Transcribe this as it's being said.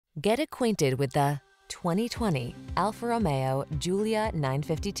Get acquainted with the 2020 Alfa Romeo Giulia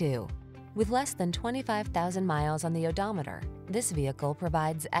 952. With less than 25,000 miles on the odometer, this vehicle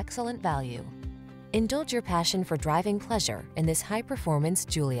provides excellent value. Indulge your passion for driving pleasure in this high-performance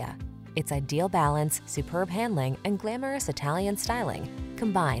Giulia. Its ideal balance, superb handling, and glamorous Italian styling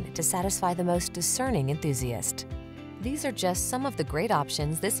combine to satisfy the most discerning enthusiast. These are just some of the great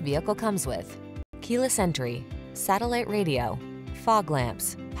options this vehicle comes with: keyless entry, satellite radio, fog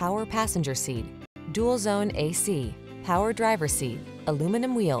lamps, power passenger seat, dual zone AC, power driver seat,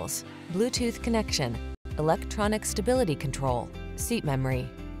 aluminum wheels, Bluetooth connection, electronic stability control, seat memory.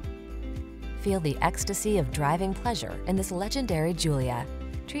 Feel the ecstasy of driving pleasure in this legendary Giulia.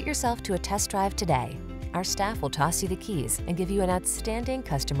 Treat yourself to a test drive today. Our staff will toss you the keys and give you an outstanding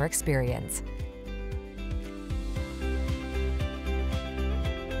customer experience.